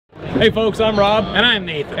Hey folks, I'm Rob. And I'm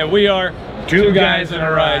Nathan. And we are Two Guys in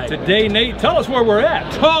a Ride. Today, Nate, tell us where we're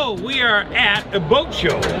at. Oh, we are at a boat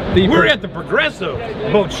show. We're at the Progressive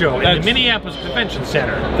Boat Show in the Minneapolis Convention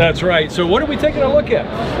Center. That's right. So what are we taking a look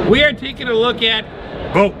at? We are taking a look at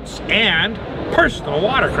boats and personal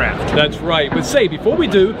watercraft. That's right. But say, before we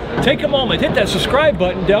do, take a moment, hit that subscribe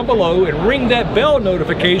button down below and ring that bell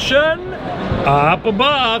notification up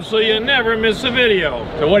above so you never miss a video.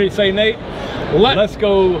 So what do you say, Nate? Let's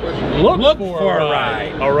go look for a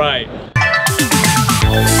ride. All right.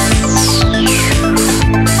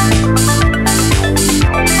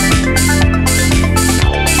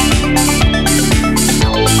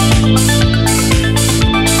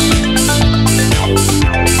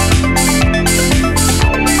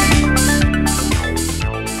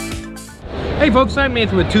 Hey folks, I'm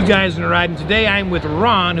Nathan with Two Guys in a Ride, and today I'm with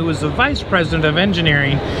Ron, who is the Vice President of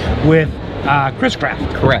Engineering with Chris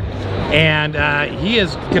Craft. Correct. And he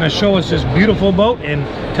is going to show us this beautiful boat and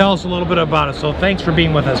tell us a little bit about it. So thanks for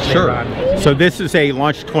being with us today, Ron. So this is a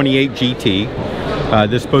Launch 28 GT.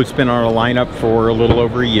 This boat's been on our lineup for a little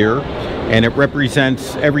over a year, and it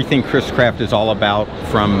represents everything Chris Craft is all about,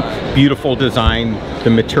 from beautiful design, the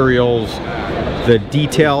materials, the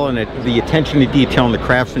detail, and the attention to detail and the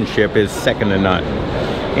craftsmanship is second to none.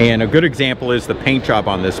 And a good example is the paint job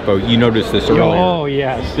on this boat. You noticed this earlier. Oh,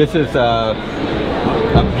 yes. This is a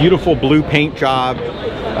beautiful blue paint job.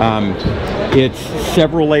 It's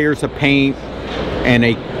several layers of paint and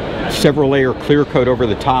a several layer clear coat over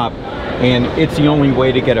the top, and it's the only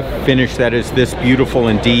way to get a finish that is this beautiful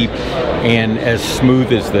and deep and as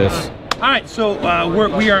smooth as this. All right, so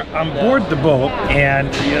we are on board the boat, and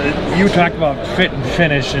you talk about fit and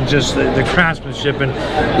finish and just the craftsmanship,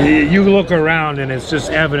 and you look around and it's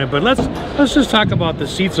just evident. But let's just talk about the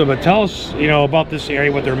seats a bit. Tell us, about this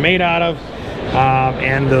area, what they're made out of,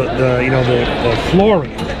 and the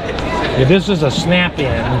flooring. This is a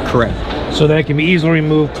snap-in. Correct. So that it can be easily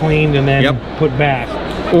removed, cleaned, and then put back.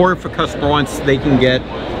 Or if a customer wants, they can get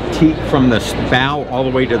teak from the bow all the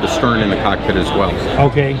way to the stern in the cockpit as well.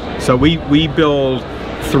 Okay. So we build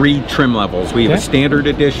 3 trim levels. We have a standard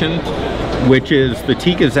edition, which is the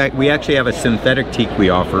teak is that we actually have a synthetic teak we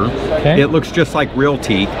offer. Okay. It looks just like real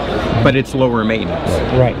teak, but it's lower maintenance.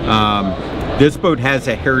 Right. This boat has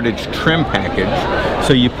a heritage trim package,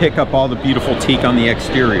 so you pick up all the beautiful teak on the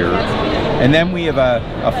exterior. And then we have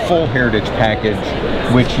a full heritage package,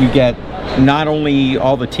 which you get not only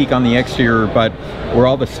all the teak on the exterior, but where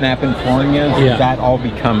all the snap-in flooring is, that all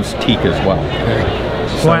becomes teak as well.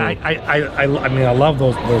 So I mean, I love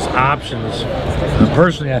those options.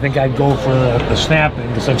 Personally, I think I'd go for the snap-in,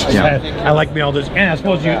 because I like being able to. And I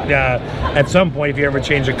suppose you, at some point, if you ever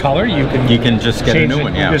change a color, you can just get a new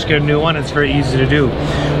one. Just get a new one. It's very easy to do.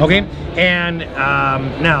 Okay, and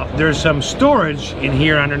now there's some storage in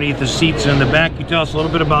here underneath the seats in the back. Can you tell us a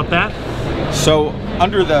little bit about that? So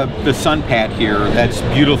under the sun pad here, that's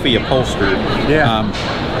beautifully upholstered.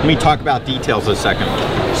 Let me talk about details a second.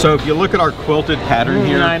 So if you look at our quilted pattern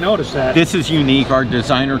here, I noticed that. This is unique. Our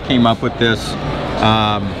designer came up with this.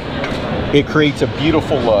 It creates a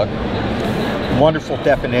beautiful look, wonderful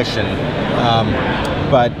definition,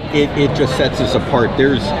 but it just sets us apart.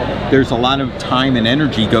 There's a lot of time and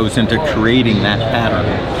energy goes into creating that pattern.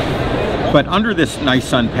 But under this nice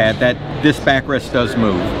sun pad, this backrest does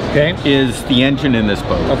move, is the engine in this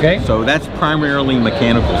boat. Okay. So that's primarily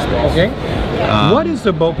mechanical space. Okay. What is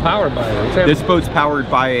the boat powered by? This boat's powered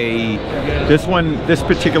by this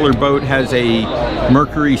particular boat has a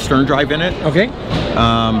Mercury stern drive in it. Okay.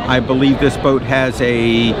 I believe this boat has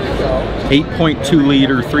a 8.2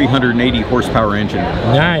 liter 380 horsepower engine.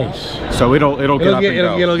 Nice. So it'll get up and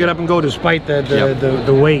go. It'll get up and go despite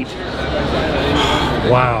the weight.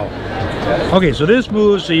 Wow. Okay, so this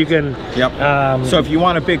moves so you can. So if you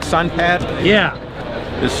want a big sun pad.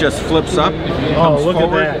 This just flips up. Oh, look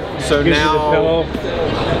forward. at that. So gives now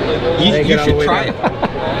you should try it.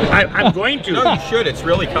 I'm going to. No, you should. It's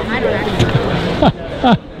really comfortable.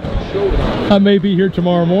 I may be here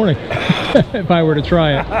tomorrow morning if I were to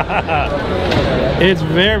try it. It's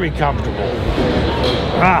very comfortable.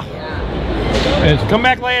 Come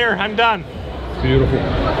back later. I'm done. Beautiful.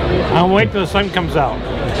 I'll wait till the sun comes out.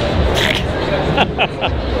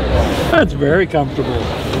 That's very comfortable.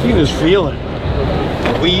 You can just feel it.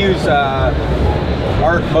 We use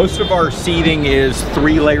most of our seating is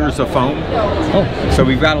 3 layers of foam. So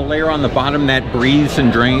we've got a layer on the bottom that breathes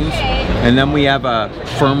and drains, and then we have a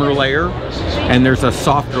firmer layer, and there's a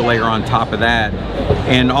softer layer on top of that.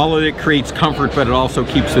 And all of it creates comfort, but it also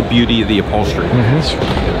keeps the beauty of the upholstery.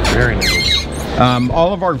 Very nice.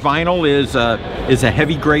 All of our vinyl is a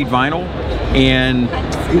heavy grade vinyl, and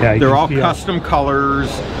Yeah, they're all custom colors,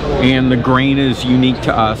 and the grain is unique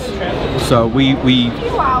to us. So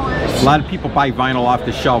a lot of people buy vinyl off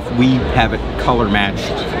the shelf. We have it color matched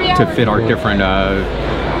to fit our different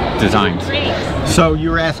designs. So you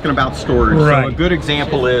were asking about storage. Right. So a good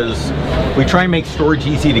example is we try and make storage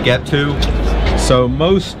easy to get to. So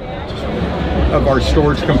most of our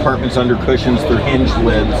storage compartments under cushions, they're hinged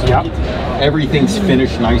lids. Yep. Everything's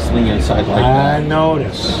finished nicely inside like that. I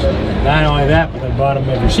notice. Not only that, but the bottom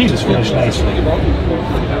of your seat is finished nicely.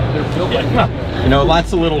 You know,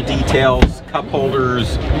 lots of little details, cup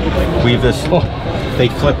holders. We have this, they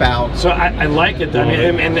flip out. So I like it. I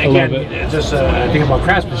mean, and again, just think about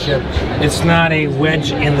craftsmanship. It's not a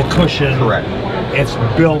wedge in the cushion. Correct. It's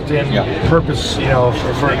built in purpose, you know,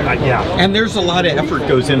 for yeah. And there's a lot of effort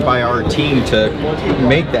goes in by our team to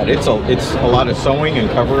make that. It's a lot of sewing and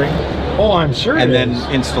covering. Oh, I'm sure. And then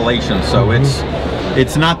installation. So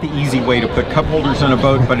it's not the easy way to put cup holders on a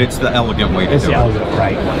boat, but it's the elegant way to do it. It's the elegant,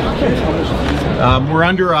 right. We're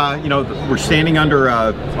under, you know, we're standing under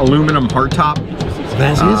aluminum hardtop.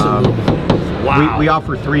 That is aluminum. Wow. We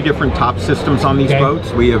offer 3 different top systems on these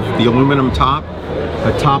boats. We have the aluminum top,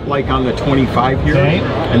 a top like on the 25 here,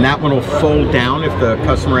 and that one will fold down if the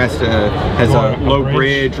customer has a low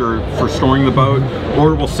bridge or for storing the boat,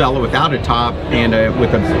 or we'll sell it without a top and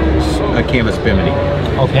with a canvas bimini.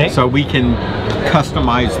 Okay. So we can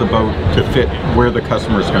customize the boat to fit where the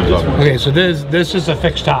customer is going to go. Okay, so this is a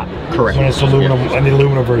fixed top. Correct. When it's aluminum, and the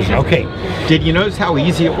aluminum version. Okay. Did you notice how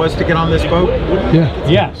easy it was to get on this boat? Yeah.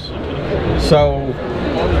 Yes. So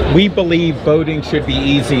we believe boating should be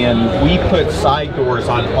easy, and we put side doors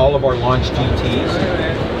on all of our launch GTs,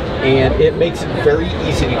 and it makes it very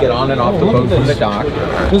easy to get on and off the boat from the dock.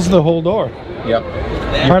 This is the whole door. Yep.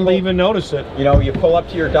 Hardly even notice it. You know, you pull up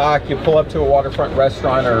to your dock, you pull up to a waterfront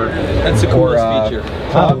restaurant, or that's the coolest feature.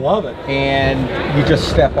 I love it. And you just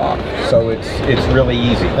step off. So it's really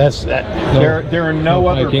easy. That's that. There are no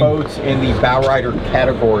other boats in the bow rider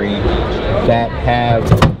category that have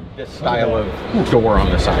this style of door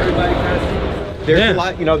on the side. There's a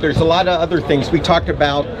lot, you know, there's a lot of other things. We talked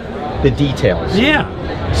about the details. Yeah.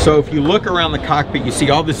 So if you look around the cockpit, you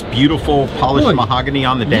see all this beautiful polished mahogany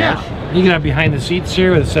on the dash. Yeah. You got behind the seats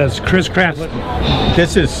here. It says Chris Craft.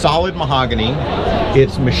 This is solid mahogany.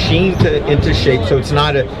 It's machined into shape, so it's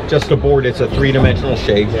not just a board. It's a 3-dimensional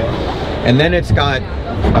shape. And then it's got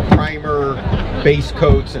a primer, base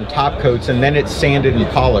coats, and top coats, and then it's sanded and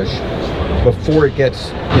polished before it gets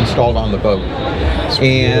installed on the boat.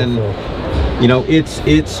 And you know, it's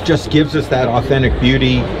just gives us that authentic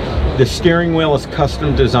beauty. The steering wheel is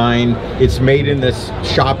custom designed. It's made in this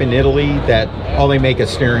shop in Italy that all they make is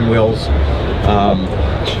steering wheels,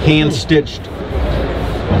 hand stitched,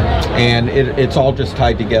 and it's all just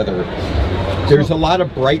tied together. There's a lot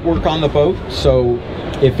of bright work on the boat, so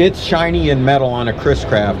if it's shiny and metal on a Chris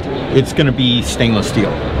Craft, it's going to be stainless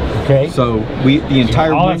steel. Okay. So the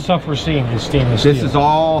entire all that stuff we're seeing is stainless steel. This is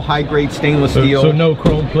all high-grade stainless steel. So no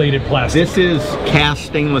chrome-plated plastic. This is cast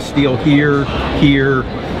stainless steel here.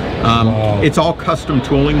 Wow. It's all custom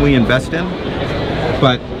tooling we invest in,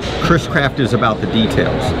 but Chris Craft is about the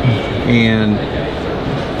details. And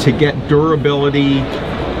to get durability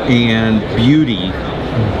and beauty,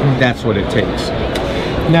 that's what it takes.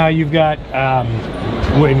 Now you've got,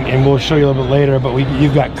 and we'll show you a little bit later, but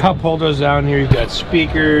you've got cup holders down here, you've got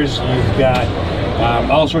speakers, you've got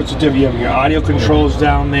all sorts of different, you have your audio controls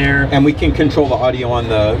down there. And we can control the audio on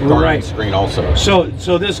the Garmin screen also. So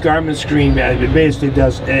this Garmin screen, it basically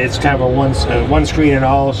does, it's kind of a one screen and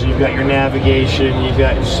all, so you've got your navigation, you've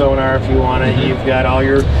got your sonar if you want it, you've got all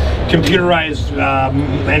your computerized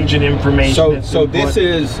engine information.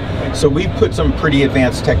 So we put some pretty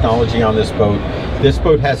advanced technology on this boat. This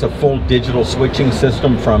boat has a full digital switching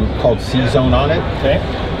system called C-Zone on it. Okay.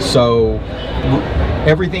 So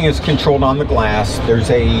everything is controlled on the glass.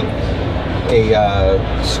 There's a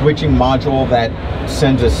switching module that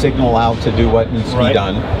sends a signal out to do what needs to be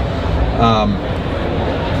done.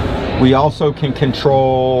 We also can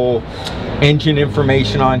control engine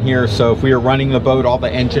information on here. So if we are running the boat, all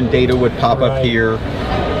the engine data would pop up here.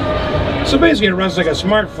 So basically, it runs like a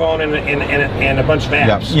smartphone and a bunch of apps.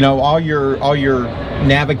 Yeah, you know, all your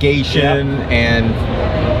navigation and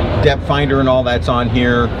depth finder and all that's on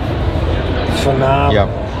here. Phenomenal. Yep.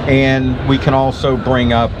 And we can also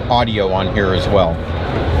bring up audio on here as well.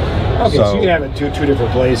 Okay, so you can have it two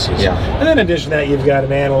different places. Yeah. And then in addition to that, you've got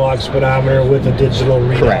an analog speedometer with a digital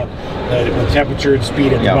readout, with temperature and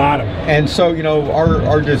speed at the bottom. And so, you know,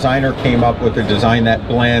 our designer came up with a design that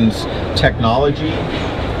blends technology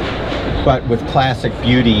but with classic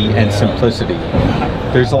beauty and simplicity.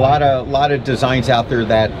 There's a lot of designs out there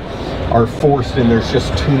that are forced and there's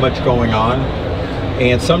just too much going on.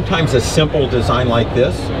 And sometimes a simple design like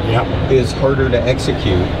this is harder to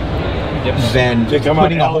execute than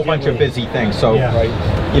putting a whole bunch of busy things. So,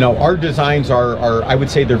 you know, our designs are, I would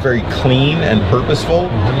say they're very clean and purposeful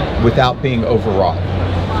without being overwrought.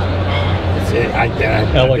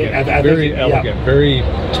 Elegant, very elegant, very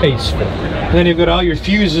tasteful. And then you've got all your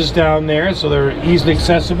fuses down there, so they're easily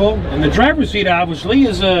accessible. And the driver's seat obviously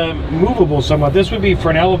is movable somewhat. This would be for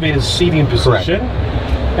an elevated seating position.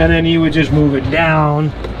 Correct. And then you would just move it down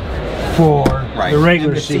for the regular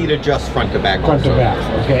and the seat. seat adjusts front to back. Front to back,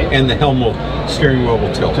 okay. And the steering wheel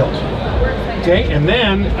will tilt. Okay, and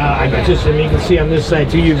then just, I mean, you can see on this side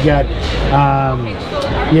too, you've got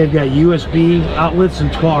USB outlets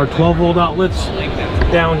and 12 volt outlets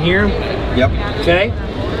down here. Yep. Okay,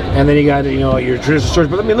 and then you got, you know, your traditional storage.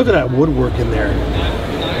 But I mean, look at that woodwork in there.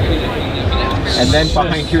 And then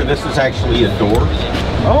behind here, this is actually a door.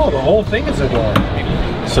 Oh, the whole thing is a door.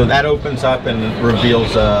 So that opens up and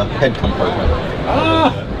reveals a head compartment.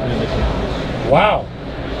 Ah, wow.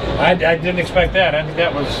 I didn't expect that. I think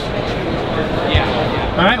that was.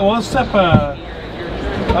 All right, well, let's step up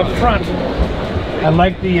front. I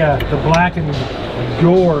like the blackened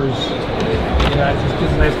doors. You know, it just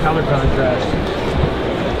gives a nice color contrast.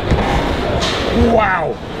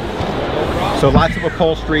 Wow. So lots of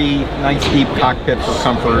upholstery, nice deep cockpit for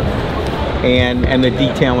comfort, and the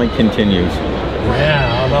detailing continues.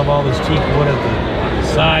 Yeah, I love all this teak wood at the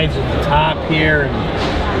sides and the top here,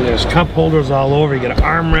 and there's cup holders all over. You got an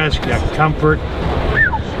armrest, you got comfort.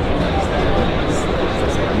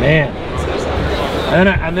 Man.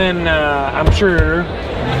 And then I'm sure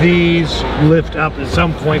these lift up at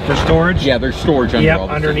some point for storage. Yeah, there's storage under all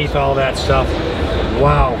underneath all that stuff.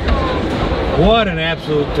 Wow. What an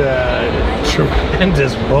absolute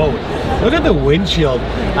tremendous boat. Look at the windshield.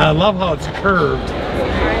 I love how it's curved.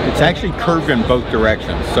 It's actually curved in both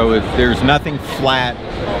directions, so there's nothing flat.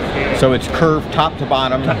 So it's curved top to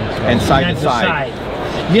bottom and side to side.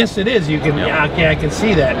 Yes, it is. You can. Okay, I can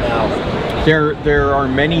see that now. There are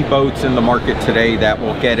many boats in the market today that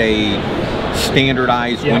will get a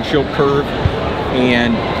standardized windshield curve,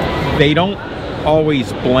 and they don't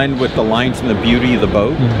always blend with the lines and the beauty of the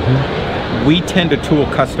boat. We tend to tool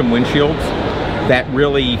custom windshields that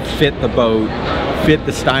really fit the boat, fit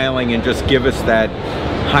the styling, and just give us that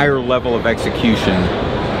higher level of execution.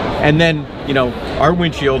 And then, you know, our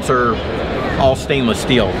windshields are all stainless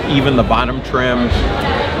steel, even the bottom trim,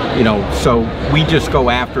 you know, so we just go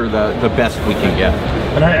after the best we can get.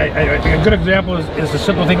 And a good example is a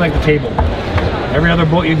simple thing like the table. Every other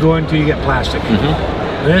boat you go into, you get plastic.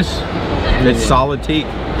 It's solid teak.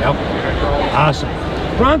 Yep. Awesome.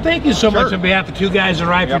 Ron, thank you so much on behalf of Two Guys and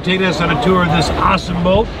Ride for taking us on a tour of this awesome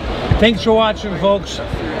boat. Thanks for watching, folks.